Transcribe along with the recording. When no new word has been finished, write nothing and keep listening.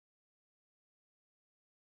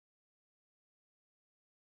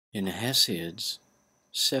In Hesiod's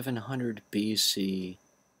 700 BC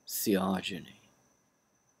theogony,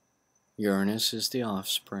 Uranus is the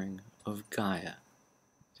offspring of Gaia,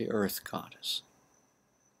 the earth goddess.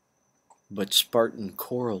 But Spartan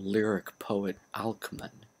choral lyric poet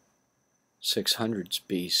Alcman, 600s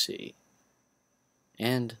BC,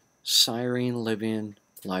 and Cyrene Libyan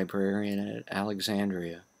librarian at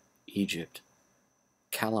Alexandria, Egypt,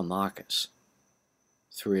 Callimachus,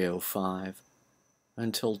 305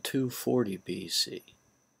 until 240 BC,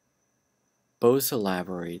 both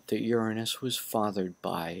elaborate that Uranus was fathered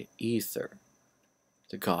by Ether,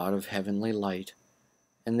 the god of heavenly light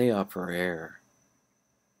and the upper air.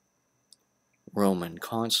 Roman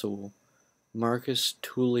consul Marcus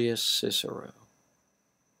Tullius Cicero,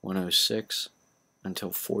 106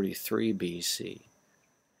 until 43 BC,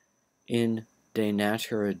 in De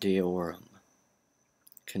Natura Deorum,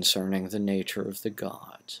 concerning the nature of the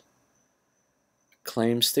gods,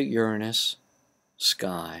 claims that Uranus,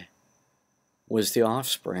 sky, was the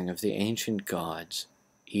offspring of the ancient gods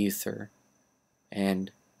Ether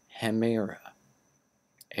and Hemera,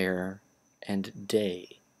 air and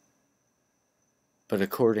day. But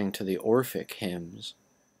according to the Orphic hymns,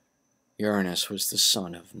 Uranus was the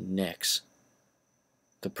son of Nyx,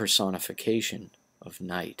 the personification of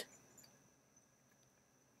night.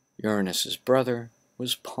 Uranus's brother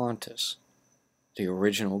was Pontus, the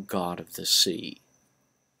original god of the sea.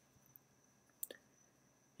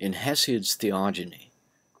 In Hesiod's theogony,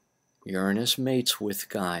 Uranus mates with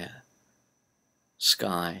Gaia,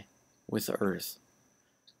 sky with earth,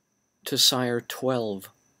 to sire 12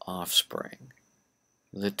 offspring,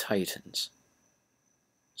 the Titans,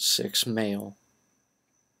 6 male,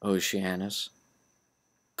 Oceanus,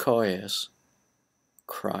 Coeus,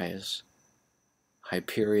 Crius,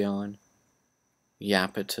 Hyperion,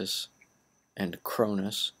 Iapetus, and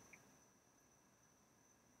Cronus,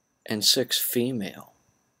 and 6 female,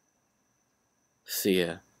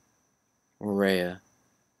 Thea, Rhea,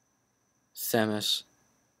 Themis,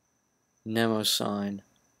 Mnemosyne,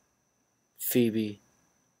 Phoebe,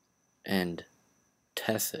 and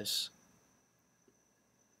Tethys.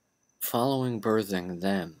 Following birthing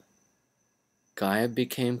them, Gaia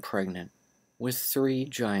became pregnant with 3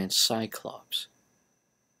 giant cyclops,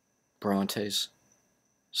 Brontes,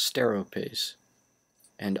 Steropes,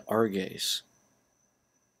 and Arges,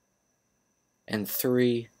 and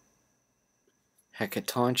 3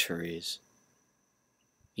 Hecatoncheires,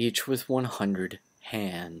 each with 100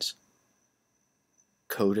 hands,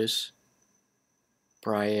 Codus,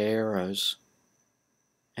 Briareos,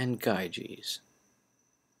 and Gyges.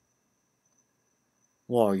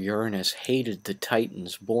 While Uranus hated the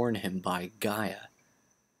Titans born him by Gaia,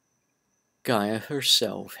 Gaia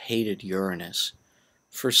herself hated Uranus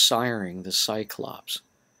for siring the Cyclops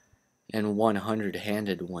and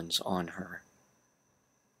 100-handed ones on her,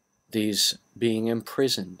 these being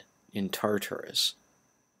imprisoned in Tartarus,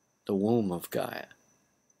 the womb of Gaia,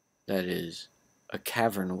 that is, a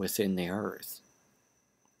cavern within the earth.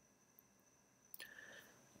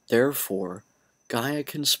 Therefore, Gaia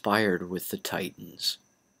conspired with the Titans.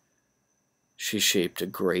 She shaped a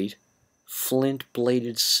great,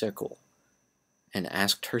 flint-bladed sickle and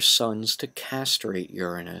asked her sons to castrate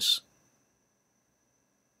Uranus.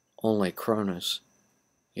 Only Cronus,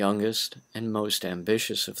 youngest and most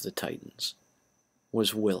ambitious of the Titans,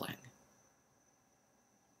 was willing.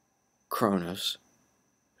 Cronus,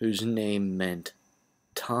 whose name meant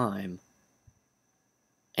time,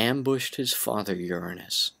 ambushed his father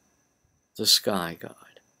Uranus, the sky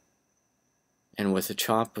god, and with a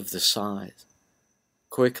chop of the scythe,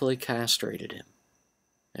 quickly castrated him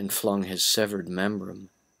and flung his severed membrum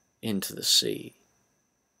into the sea.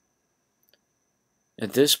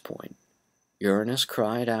 At this point, Uranus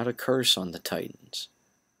cried out a curse on the Titans,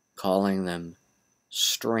 calling them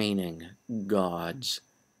straining gods.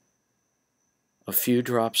 A few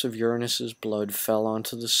drops of Uranus's blood fell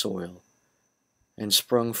onto the soil and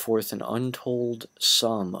sprung forth an untold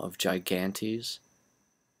sum of gigantes,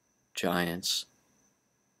 giants,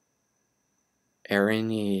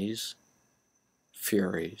 Erinyes,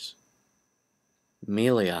 furies,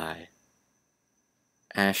 Melii,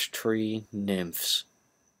 ash tree nymphs,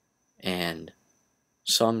 and,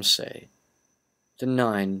 some say, the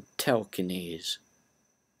 9 Telchines,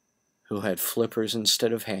 who had flippers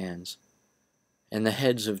instead of hands, and the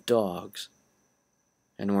heads of dogs,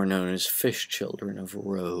 and were known as fish children of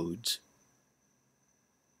Rhodes.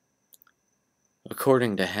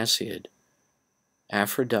 According to Hesiod,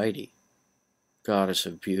 Aphrodite, goddess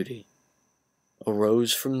of beauty,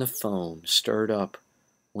 arose from the foam stirred up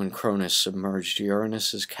when Cronus submerged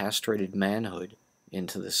Uranus's castrated manhood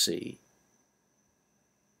into the sea.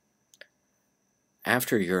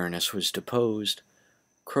 After Uranus was deposed,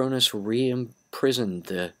 Cronus re-imprisoned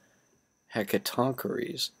the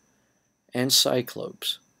Hecatoncheires and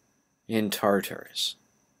Cyclopes in Tartarus.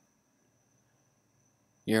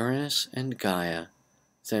 Uranus and Gaia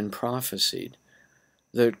then prophesied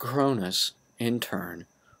that Cronus, in turn,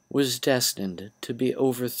 was destined to be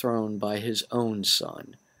overthrown by his own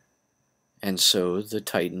son, and so the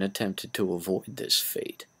Titan attempted to avoid this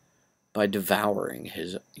fate by devouring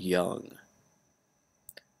his young.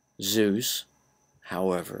 Zeus,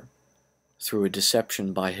 however, through a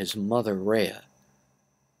deception by his mother Rhea,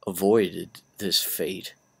 avoided this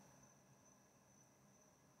fate.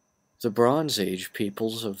 The Bronze Age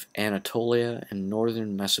peoples of Anatolia and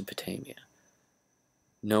northern Mesopotamia,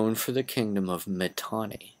 known for the kingdom of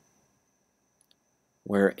Mitanni,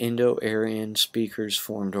 where Indo-Aryan speakers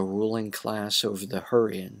formed a ruling class over the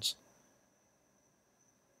Hurrians,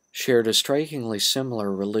 shared a strikingly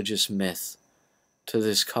similar religious myth to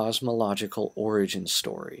this cosmological origin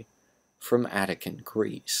story from Attican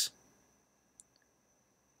Greece.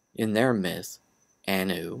 In their myth,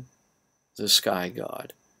 Anu, the sky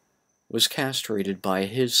god, was castrated by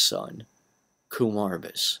his son,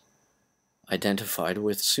 Kumarbas, identified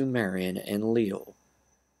with Sumerian Enlil,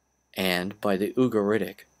 and by the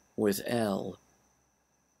Ugaritic with El,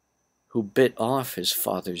 who bit off his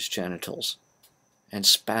father's genitals and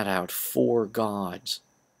spat out 4 gods: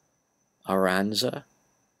 Aranza,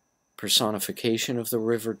 personification of the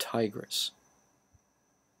river Tigris;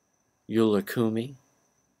 Ulakumi,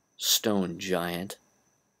 stone giant;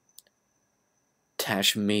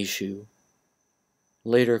 Tashmishu,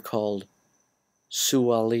 later called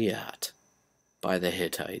Sualiat by the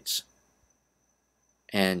Hittites;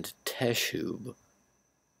 and Teshub,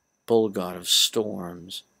 bull god of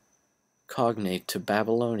storms, cognate to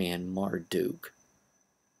Babylonian Marduk,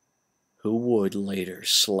 who would later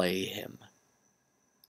slay him.